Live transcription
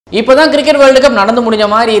இப்போ தான் cricket world cup நடந்து முடிஞ்ச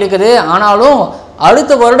மாதிரி இருக்குது. ஆனாலும்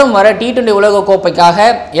அடுத்த வருடம் வர T20 உலக கோப்பைக்காக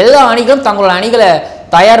எல்லா அணிகளும் தங்களோட அணிகளை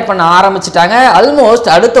தயார் பண்ண ஆரம்பிச்சிட்டாங்க. ஆல்மோஸ்ட்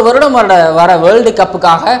அடுத்த வருடம் வர வேர்ல்டு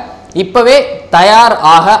கப்புக்காக இப்போவே தயார்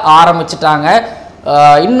ஆக ஆரம்பிச்சிட்டாங்க.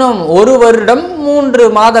 இன்னும் ஒரு வருடம் 3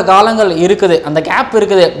 மாத காலங்கள் இருக்குது, அந்த கேப்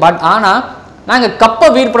இருக்குது. பட் ஆனால் நாங்கள் கப்பை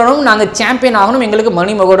வீட் பண்ணணும், நாங்கள் சாம்பியன் ஆகணும், எங்களுக்கு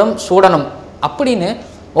மணிமகுடம் சூடணும் அப்படின்னு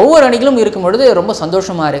ஒவ்வொரு அணிகளும் இருக்கும் பொழுது ரொம்ப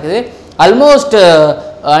சந்தோஷமாக இருக்குது. ஆல்மோஸ்ட்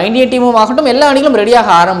இந்தியன் டீமும் ஆகட்டும் எல்லா அணிகளும் ரெடியாக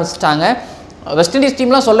ஆரம்பிச்சிட்டாங்க. வெஸ்ட் இண்டீஸ்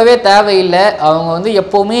டீம்லாம் சொல்லவே தேவையில்லை. அவங்க வந்து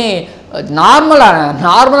எப்போவுமே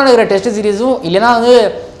நார்மலான இருக்கிற டெஸ்ட் சீரீஸும் இல்லைனா வந்து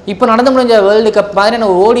இப்போ நடந்து முடிஞ்ச வேர்ல்டு கப் மாதிரியான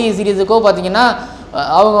ஒரு ஓடி சீரீஸுக்கோ பார்த்தீங்கன்னா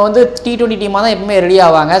அவங்க வந்து T20 டீமாக தான் எப்பவுமே ரெடி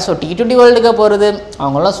ஆவாங்க. ஸோ T20 வேர்ல்டு கப் வருது,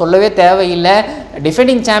 அவங்களாம் சொல்லவே தேவையில்லை.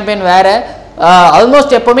 டிஃபெண்டிங் சாம்பியன் வேறு.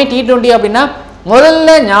 ஆல்மோஸ்ட் எப்போவுமே T20 அப்படின்னா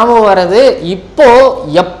முதல்ல ஞாபகம் வர்றது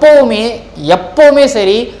எப்போவுமே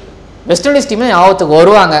சரி வெஸ்ட் இண்டீஸ் டீம் தான் ஞாபகத்துக்கு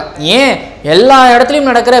வருவாங்க. ஏன் எல்லா இடத்துலையும்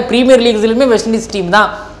நடக்கிற ப்ரீமியர் லீக்ஸ்லையுமே வெஸ்ட் இண்டீஸ் டீம் தான்.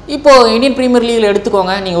 இப்போது இந்தியன் ப்ரீமியர் லீகில்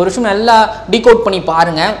எடுத்துக்கோங்க, நீங்கள் ஒரு விஷயம் நல்லா டீகோட் பண்ணி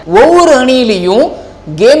பாருங்கள். ஒவ்வொரு அணியிலையும்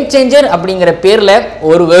கேம் சேஞ்சர் அப்படிங்கிற பேரில்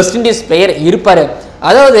ஒரு வெஸ்ட் இண்டீஸ் பிளேயர் இருப்பார்.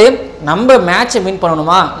 அதாவது நம்ம மேட்சை வின்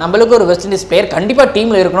பண்ணணுமா, நம்மளுக்கு ஒரு வெஸ்ட் இண்டீஸ் பிளேயர் கண்டிப்பாக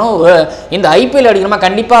டீமில் இருக்கணும். இந்த ஐபிஎல் அடிக்கணுமா,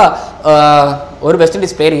 கண்டிப்பாக ஒரு வெஸ்ட்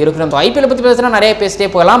இண்டீஸ் பிளேயர் இருக்கணும். ஐபிஎல் பற்றி பேசுனா நிறைய பேசிட்டே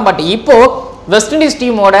போகலாம். பட் இப்போது வெஸ்ட் இண்டீஸ்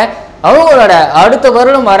டீமோட அவங்களோட அடுத்த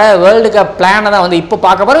வருடம் வர வேர்ல்டு கப் பிளானை தான் வந்து இப்போ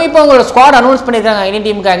பார்க்க போகிறோம். இப்போ அவங்களோட ஸ்குவாட் அனௌன்ஸ் பண்ணியிருக்காங்க. இந்தியன்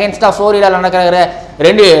டீமுக்கு அகேன்ஸ்டாக ஃப்ளோரிடாவில் நடக்கிற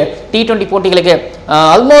 2 T20 போட்டிகளுக்கு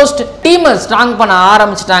ஆல்மோஸ்ட் டீமை ஸ்ட்ராங் பண்ண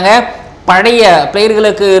ஆரம்பிச்சிட்டாங்க. பழைய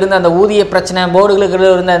பிளேயர்களுக்கு இருந்த அந்த ஊதிய பிரச்சனை, போர்டுகளுக்கு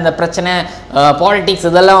இருந்த அந்த பிரச்சனை, பாலிடிக்ஸ்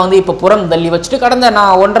இதெல்லாம் வந்து இப்போ புறம் தள்ளி வச்சுட்டு கடந்த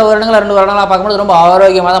 1.5 வருடங்கள் 2 வருடங்களாக பார்க்கும்போது ரொம்ப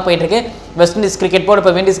ஆரோக்கியமாக தான் போயிட்டுருக்கு. வெஸ்ட் இண்டீஸ் கிரிக்கெட் போர்டு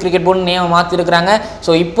இப்போ Windies cricket board name மாற்றிருக்கிறாங்க.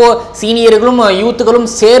 So இப்போது சீனியர்களும் யூத்துகளும்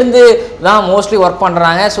சேர்ந்து தான் மோஸ்ட்லி ஒர்க்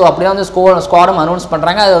பண்ணுறாங்க. ஸோ அப்படி தான் வந்து ஸ்குவாடும் அனௌன்ஸ்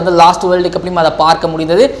பண்ணுறாங்க. அது வந்து லாஸ்ட் வேர்ல்டு கப்லையும் அதை பார்க்க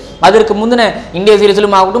முடிந்தது. அதற்கு முந்தின இந்தியா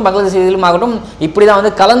சீரீஸிலும் ஆகட்டும் பங்களாதேஷ் சீரீஸிலும் ஆகட்டும் இப்படி தான்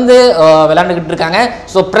வந்து கலந்து விளையாண்டுக்கிட்டு இருக்காங்க.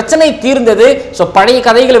 ஸோ பிரச்சனை தீர்ந்தது. ஸோ பழைய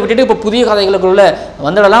கதைகளை விட்டுட்டு இப்போ புதிய கதைகளுக்குள்ள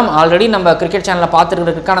வந்துடலாம். ஆல்ரெடி நம்ம கிரிக்கெட் சேனலில்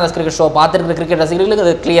பார்த்துருக்கிற கிரிக்கானந்தா கிரிக்கெட் ஷோ பார்த்துருக்கிற கிரிக்கெட் ரசிகர்களுக்கு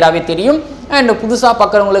அது கிளியராகவே தெரியும். அண்ட் புதுசாக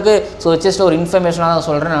பார்க்குறவங்களுக்கு ஸோ ஜஸ்ட் ஒரு இன்ஃபர்மேஷனாக தான்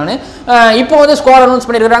சொல்கிறேன் நான். இப்போ வந்து ஸ்குவாட் அனௌன்ஸ்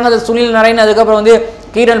பண்ணியிருக்கிறாங்க. அது சுனில் நரேன் அதுக்கப்புறம் வந்து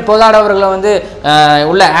கிரண் பொலாட் அவர்களை வந்து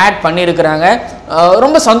உள்ள ஆட் பண்ணியிருக்கிறாங்க.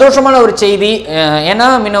 ரொம்ப சந்தோஷமான ஒரு செய்தி. ஏன்னா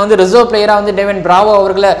முன்ன வந்து ரிசர்வ் பிளேயராக வந்து டேவிட் பிராவோ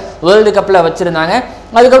அவர்களை வேர்ல்டு கப்பில் வச்சுருந்தாங்க.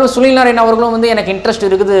 அதுக்கப்புறம் சுனில் நரேன் அவர்களும் வந்து எனக்கு இன்ட்ரெஸ்ட்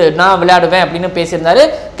இருக்குது, நான் விளையாடுவேன் அப்படின்னு பேசியிருந்தாரு.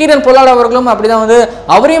 கிரண் பொலாட் அவர்களும் அப்படி தான் வந்து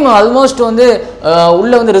அவரையும் ஆல்மோஸ்ட் வந்து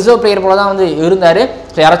உள்ளே வந்து ரிசர்வ் பிளேயர் போல தான் வந்து இருந்தார்.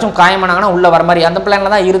 ஸோ யாராச்சும் காயமானாங்கன்னா உள்ளே வர மாதிரி அந்த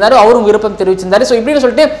பிளானில் தான் இருந்தார். அவரும் விருப்பம் தெரிவிச்சிருந்தார். ஸோ இப்படின்னு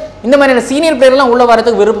சொல்லிட்டு இந்த மாதிரியான சீனியர் பிளேயர்லாம் உள்ளே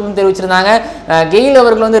வரதுக்கு விருப்பம் தெரிவிச்சிருந்தாங்க. கெயில்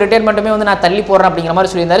அவர்கள் வந்து ரிட்டையர்மெண்ட்டுமே வந்து நான் தள்ளி போடுறேன் அப்படிங்கிற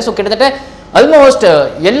மாதிரி சொல்லியிருந்தாரு. ஸோ கிட்டத்தட்ட ஆல்மோஸ்ட்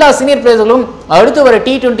எல்லா சீனியர் பிளேயர்களும் அடுத்து ஒரு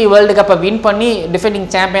T20 வேர்ல்டு கப்பை வின் பண்ணி டிஃபெண்டிங்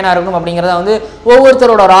சாம்பியனாக இருக்கணும் அப்படிங்கிறத வந்து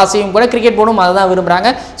ஒவ்வொருத்தரோட ஒரு ஆசையும் கூட கிரிக்கெட் போர்டும் அதை தான்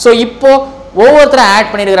விரும்புகிறாங்க. ஸோ இப்போது ஒவ்வொருத்தரை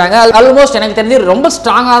ஆட் பண்ணியிருக்கிறாங்க. ஆல்மோஸ்ட் எனக்கு தெரிஞ்சு ரொம்ப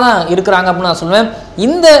ஸ்ட்ராங்காக தான் இருக்கிறாங்க அப்படின்னு நான் சொல்லுவேன்.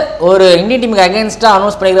 இந்த ஒரு இந்தியன் டீமுக்கு அகேன்ஸ்டாக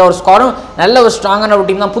அனௌன்ஸ் பண்ணிக்கிற ஒரு ஸ்குவாடும் நல்ல ஒரு ஸ்ட்ராங்கான ஒரு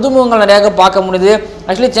டீம் தான். புதுமுகங்கள் நிறையாக பார்க்க முடியுது.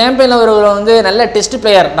 ஆக்சுவலி சாம்பியன் அவர்கள் வந்து நல்ல டெஸ்ட்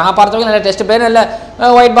பிளேயர், நான் பார்த்தவங்க நல்ல டெஸ்ட் பிளேயர், நல்ல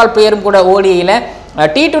ஒயிட் பால் பிளேயரும் கூட ஓடியில்.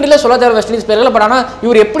 T20 சொல்ல தேவை வெஸ்ட் இண்டீஸ் பிளேயர்கள். பட் ஆனால்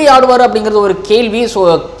இவர் எப்படி ஆடுவார் அப்படிங்கிறது ஒரு கேள்வி. ஸோ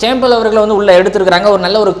சாம்பியன் அவர்களை வந்து உள்ளே எடுத்துருக்காங்க. ஒரு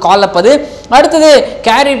நல்ல ஒரு கால் அப் அது. அடுத்தது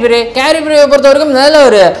கேரிபிரே பொறுத்த வரைக்கும் நல்ல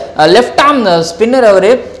ஒரு லெஃப்ட் ஆர்ம் ஸ்பின்னர் அவர்.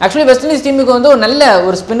 ஆக்சுவலி வெஸ்ட் இண்டீஸ் டீமுக்கு வந்து ஒரு நல்ல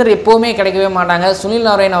ஒரு ஸ்பின்னர் எப்போவுமே கிடைக்கவே மாட்டாங்க. சுனில்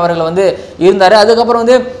நரேன் அவர்கள் வந்து இருந்தார். அதுக்கப்புறம்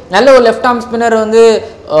வந்து நல்ல ஒரு லெஃப்ட் ஆர்ம் ஸ்பின்னர் வந்து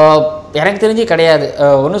எனக்கு தெரிஞ்சு கிடையாது.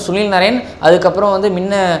 ஒன்று சுனில் நரேன், அதுக்கப்புறம் வந்து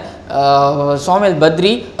முன்ன சோமில்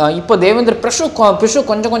பத்ரி, இப்போ தேவேந்திர பிஷு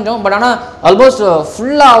கொஞ்சம். பட் ஆனால் ஆல்மோஸ்ட்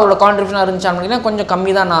ஃபுல்லாக அவரோட கான்ட்ரிபியூஷனாக இருந்துச்சு அப்படின்னா கொஞ்சம்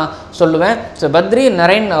கம்மி தான் நான் சொல்லுவேன். ஸோ பத்ரி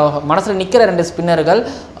நரேன் மனசில் நிற்கிற 2 ஸ்பின்னர்கள்.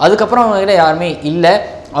 அதுக்கப்புறம் அவங்ககிட்ட யாருமே இல்லை.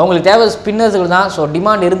 அவங்களுக்கு தேவை ஸ்பின்னர்ஸுகள் தான். ஸோ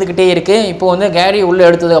டிமாண்ட் இருந்துக்கிட்டே இருக்குது. இப்போ வந்து கேரி உள்ளே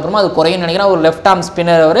எடுத்ததுக்கப்புறமா அது குறையும் நினைக்கிறேன். ஒரு லெஃப்ட் ஆர்ம்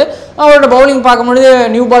ஸ்பின்னர் அவரோட பவுலிங் பார்க்கும்பொழுது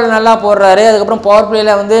நியூ பால் நல்லா போடுறாரு. அதுக்கப்புறம் பவர்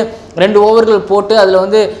பிளேயில் வந்து 2 ஓவர்கள் போட்டு அதில்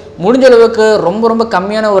வந்து முடிஞ்ச அளவுக்கு ரொம்ப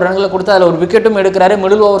கம்மியான ஒரு ரன்களை கொடுத்து அதில் ஒரு விக்கெட்டும் எடுக்கிறாரு.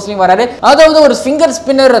 மிடில் ஓவர்ஸ்லையும் வராரு. அதாவது ஒரு ஃபிங்கர்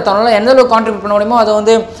ஸ்பின்னர் தன்னால் எந்த அளவுக்கு கான்ட்ரிபியூட் பண்ண முடியுமோ அதை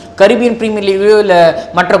வந்து கரீபியன் பிரீமியர் லீக்லையோ இல்லை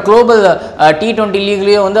மற்ற குளோபல் T20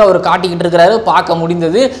 லீக்லையோ வந்து அவர் காட்டிக்கிட்டு இருக்கிறாரு, பார்க்க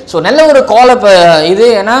முடிந்தது. ஸோ நல்ல ஒரு காலப் இது.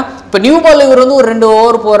 ஏன்னா இப்போ நியூ பால் இவர் வந்து ஒரு 2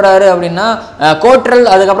 ஓவர் போடுறாரு அப்படின்னா கோட்ரல்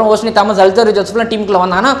அதுக்கப்புறம் ஓஸ்னி தாமஸ் அல்தர் ஜோசப்லாம் டீமுக்குள்ள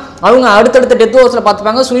வந்தாங்கன்னா அவங்க அடுத்தடுத்த டெத் ஓவர்ஸில்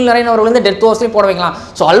பார்த்துப்பாங்க. சுனில் நரேன் அவர்கள் வந்து டெத் ஓவர்ஸ்லேயும் போட வைக்கலாம்.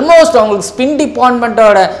 ஸோ ஆல்மோஸ்ட் அவங்களுக்கு ஸ்பின்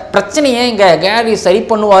டிபார்ட்மெண்ட்டோட பிரச்சனையை இங்கே கேரி சரி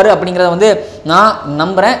பண்ணுவார் அப்படிங்கிறத வந்து நான்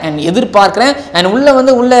நம்புகிறேன் அண்ட் எதிர்பார்க்குறேன். அண்ட்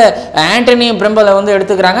உள்ள ஆண்டனி பிரம்பலை வந்து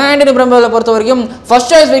எடுத்துக்கிறாங்க. ஆண்டனி பிரம்பலை பொறுத்த வரைக்கும்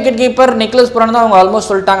first choice wicket keeper Nicholas Pooran தான் அவங்க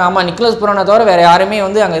ஆல்மோஸ்ட் சொல்லிட்டாங்க. ஆமாம், நிக்கலஸ் புரானை தவிர வேறு யாருமே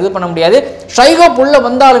வந்து அங்கே இது பண்ண முடியாது. ஷைஹோப் உள்ளே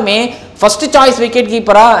வந்தாலுமே ஃபர்ஸ்ட் சாய்ஸ் விக்கெட்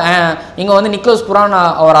கீப்பராக இங்கே வந்து நிக்கலஸ் புரான்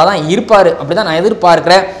அவராக தான் இருப்பார். அப்படி தான் நான்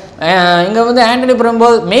எதிர்பார்க்குறேன். இங்கே வந்து ஆண்டனி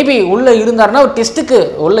பிரம்பல் மேபி உள்ளே இருந்தாருன்னா ஒரு டெஸ்ட்டுக்கு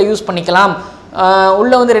உள்ளே யூஸ் பண்ணிக்கலாம்.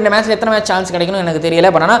 உள்ளே வந்து 2 மேட்ச்சில் எத்தனை மேட்ச் சான்ஸ் கிடைக்கணும் எனக்கு தெரியல.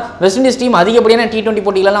 பட் ஆனால் வெஸ்ட் இண்டீஸ் டீம் அதிகப்படியான T20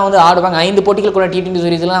 போட்டிகளெலாம் வந்து ஆடுவாங்க. 5 போட்டிகளுக்குள்ள T20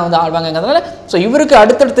 சீரீஸ்லாம் வந்து ஆடுவாங்கிறதுனால ஸோ இவருக்கு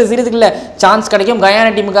அடுத்தடுத்த சீரீஸுகளில் சான்ஸ் கிடைக்கும்.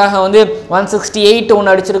 கயானா டீமுக்காக வந்து 168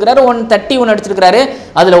 ஒன்று அடிச்சிருக்கிறாரு, 130 ஒன்று அடிச்சிருக்கிறாரு.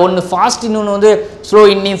 அதில் ஒன்று ஃபாஸ்ட், இன்னொன்று வந்து ஸ்லோ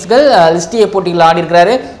இன்னிங்ஸ்கள் லிஸ்டிய போட்டிகள் ஆடி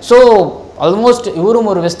இருக்கிறாரு. ஸோ ஆல்மோஸ்ட் இவரும்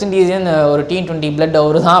ஒரு வெஸ்ட் இண்டீஸியன் ஒரு T20 பிளட்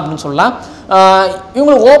அவர் தான் அப்படின்னு சொல்லலாம்.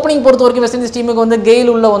 இவங்களுக்கு ஓப்பனிங் பொறுத்த வரைக்கும் வெஸ்ட் இண்டீஸ் டீமுக்கு வந்து கெயில்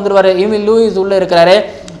உள்ளே வந்துருவார், ஈவில் லூயிஸ் உள்ளே இருக்கிறாரு.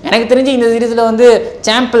 எனக்கு தெரிஞ்சு இந்த சீரீஸில் வந்து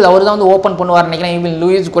சாம்பிள் அவர் தான் வந்து ஓப்பன் பண்ணுவார் நினைக்கிறேன், ஈவில்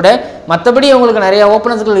லூயிஸ் கூட. மற்றபடி அவங்களுக்கு நிறைய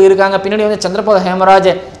ஓப்பனர்ஸ்கள் இருக்காங்க. பின்னாடி வந்து சந்திரபால் ஹேமராஜ்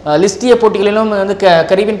லிஸ்டிய போட்டிகளிலும் வந்து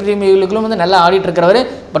கரீபியன் பிரீமியர் லீக்லையும் வந்து நல்லா ஆடிட்டு இருக்கிறவர்.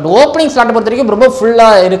 பட் ஓப்பனிங் ஸ்லாட்டை பொறுத்த வரைக்கும் ரொம்ப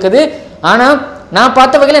ஃபுல்லாக இருக்குது. ஆனால் நான்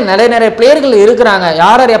பார்த்த வகையில் நிறைய பிளேயர்கள் இருக்கிறாங்க.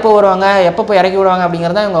 யார் எப்போ வருவாங்க, எப்போ போய் இறக்கி விடுவாங்க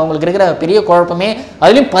அப்படிங்கிறத அவங்களுக்கு இருக்கிற பெரிய குழப்பமே.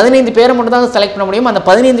 அதுலேயும் 15 பேரை மட்டும் தான் செலக்ட் பண்ண முடியும். அந்த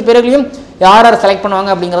 15 பேர்களையும் யார் செலக்ட்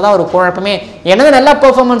பண்ணுவாங்க அப்படிங்கிறதா ஒரு குழப்பமே. என்னது நல்லா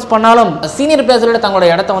பெர்ஃபார்மன்ஸ் பண்ணாலும் சீனியர் பிளேயர்ஸோட தங்களோட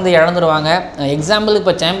இடத்த வந்து இழந்துருவாங்க. எக்ஸாம்பிள்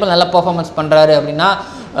இப்போ சாம்பிள் நல்லா பெர்ஃபார்மன்ஸ் பண்ணுறாரு அப்படின்னா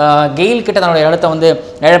கெயில் கிட்ட தன்னோட இடத்த வந்து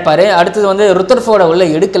இழப்பார். அடுத்தது வந்து ருத்தர்ஃபோர்டை உள்ள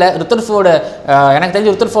எடுக்கலை. ருத்தர்ஃபோர்டு எனக்கு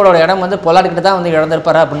தெரிஞ்சு ருத்தர்ஃபோர்டோட இடம் வந்து பொலார்ட் கிட்ட தான் வந்து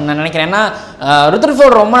இழந்திருப்பார் அப்படின்னு நான் நினைக்கிறேன். ஏன்னா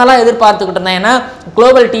ருத்தர்ஃபோர்டு ரொம்ப நாளாக எதிர்பார்த்துக்கிட்டு இருந்தேன். ஏன்னா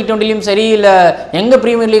குளோபல் T20லையும் சரி, இல்லை எங்கே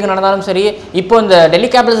ப்ரீமியர் லீக் நடந்தாலும் சரி, இப்போ இந்த டெல்லி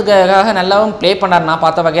கேபிட்டல்ஸுக்காக நல்லாவும் ப்ளே பண்ணார் நான்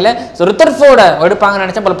பார்த்த வகையில். ஸோ ருத்தர்ஃபோர்டை எடுப்பாங்கன்னு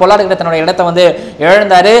நினச்சேன். பல பொலார்ட் கிட்ட தன்னோட இடத்த வந்து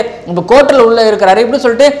இழந்தார். இப்போ கோர்ட்டில் உள்ளே இருக்கிறாரு. இப்படி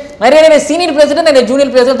சொல்லிட்டு நிறைய சீனியர் பிளேயர்ஸ் நிறைய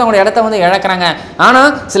ஜூனியர் பிளேயர்ஸ் தங்களோட இடத்த வந்து இழக்கிறாங்க. ஆனால்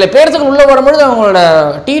சில பேர்த்துக்கு உள்ளே வரும்பொழுது அவங்களோட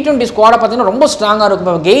T20 ஸ்குவாடை பார்த்தீங்கன்னா ரொம்ப ஸ்ட்ராங்காக இருக்கும்.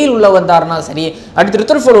 இப்போ கெயில் உள்ளே வந்தாருன்னா சரி, அடுத்து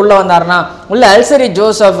ருத்தர்ஃபோர்டு உள்ளே வந்தாருன்னா உள்ள அல்சரி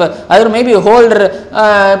ஜோசப், அது மேபி ஹோல்டர்,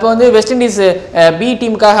 இப்போ வந்து வெஸ்ட் இண்டீஸ் பி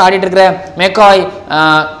டீமுக்காக ஆடிட்டு இருக்கிற மெக்காய்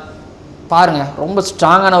பாருங்கள், ரொம்ப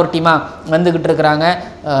ஸ்ட்ராங்கான ஒரு டீமாக வந்துக்கிட்டு இருக்கிறாங்க.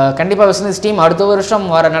 கண்டிப்பாக வெஸ்ட் இண்டீஸ் டீம் அடுத்த வருஷம்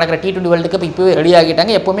நடக்கிற T20 வேர்ல்டு கப் இப்போவே ரெடி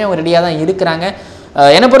ஆகிட்டாங்க. எப்போவுமே அவங்க ரெடியாக தான் இருக்கிறாங்க.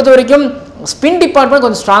 என்னை பொறுத்த வரைக்கும் ஸ்பின் டிபார்ட்மெண்ட்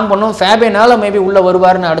கொஞ்சம் ஸ்ட்ராங் பண்ணும். ஃபேபியனால மேபி உள்ளே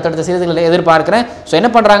வருவார்னு அடுத்தடுத்த சீரீஸ்களில் எதிர்பார்க்குறேன். ஸோ என்ன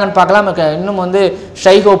பண்ணுறாங்கன்னு பார்க்கலாம். இன்னும் வந்து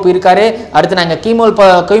ஷைஹோப் இருக்கார். அடுத்து நாங்கள்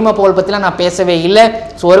கீமா போல் பற்றிலாம் நான் பேசவே இல்லை.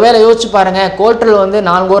 ஸோ ஒருவேளை யோசிச்சு பாருங்கள், கோல்ட்ரல் வந்து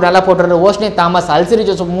 4 ஓவர் நல்லா போட்டுறாரு. ஓஸ்னே தாமஸ், அல்சரி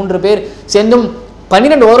ஜோசப் 3 பேர் சேர்ந்தும்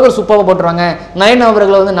 12 ஓவர்கள் சூப்பராக போட்டுருவாங்க. 9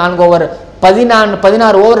 ஓவர்களை வந்து 4 ஓவர்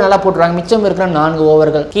 16 ஓவர் நல்லா போட்டுருவாங்க. மிச்சம் இருக்கிற 4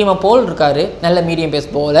 ஓவர்கள். கீமா போல் இருக்கார், நல்ல மீடியம் பேஸ்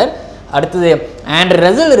பவுலர். அடுத்தது ஆண்ட்ரூ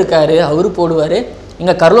ரசல் இருக்கார், அவரு போடுவார்.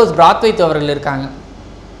 இங்கே கர்லோஸ் பிராத்வைத் அவர்கள் இருக்காங்க.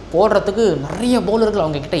 போடுறதுக்கு நிறைய பவுலர்கள்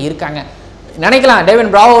அவங்க கிட்ட இருக்காங்க. நினைக்கலாம் டேவின்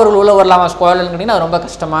பிராவோ அவர்கள் உள்ள வரலாமா ஸ்குவாட்லன்னு கேட்டிங்கன்னா அது ரொம்ப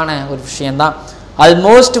கஷ்டமான ஒரு விஷயந்தான்.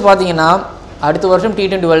 ஆல்மோஸ்ட் பார்த்தீங்கன்னா அடுத்த வருஷம்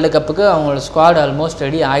T20 வேர்ல்டு கப்புக்கு அவங்களோட ஸ்குவாட் ஆல்மோஸ்ட்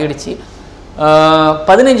ரெடி ஆகிடுச்சு.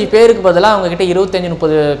 15 பேருக்கு பதிலாக அவங்கக்கிட்ட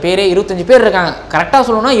 25 பேர் இருக்காங்க. கரெக்டாக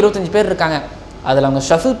சொல்லணும்னா 25 பேர் இருக்காங்க. அதில் அவங்க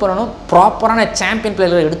ஷஃபில் பண்ணணும், ப்ராப்பரான சாம்பியன்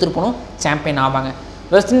பிளேயர்களை எடுத்துகிட்டு போகணும், சாம்பியன் ஆவாங்க.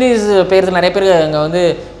 வெஸ்ட் இண்டீஸ் பிளேயர்ஸ் நிறைய பேர் இங்கே வந்து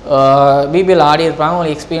பிபிஎல் ஆடி இருப்பாங்க,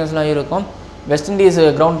 அவங்களுக்கு எக்ஸ்பீரியன்ஸ்லாம் இருக்கும். வெஸ்ட் இண்டீஸ்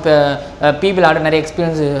கிரவுண்ட் பிபிஎல் ஆட நிறைய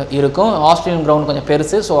எக்ஸ்பீரியன்ஸ் இருக்கும். ஆஸ்திரேலியன் கிரவுண்ட் கொஞ்சம்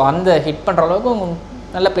பெருசு. ஸோ அந்த ஹிட் பண்ணுற அளவுக்கு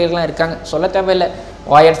நல்ல பிளேயர்லாம் இருக்காங்க. சொல்ல தேவையில்லை,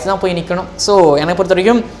 வாயர்ஸ் தான் போய் நிற்கணும். ஸோ என்னை பொறுத்த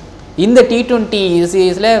வரைக்கும் இந்த T20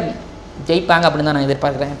 சீரீஸில் ஜெயிப்பாங்க அப்படின்னு தான் நான்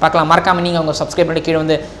எதிர்பார்க்குறேன். பார்க்கலாம். மறக்காமல் நீங்கள் அவங்க சப்ஸ்கிரைப் பண்ணி கீழே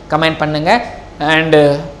வந்து கமெண்ட் பண்ணுங்கள். அண்டு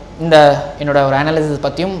இந்த என்னோட ஒரு அனாலிசிஸ்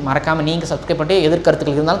பற்றியும் மறக்காமல் நீங்கள் சப்ஸ்கிரைப் பண்ணிட்டு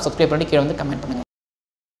எதிர்கருத்துக்கள் இருந்தாலும் சப்ஸ்கிரைப் பண்ணி கீழே வந்து கமெண்ட் பண்ணுங்கள்.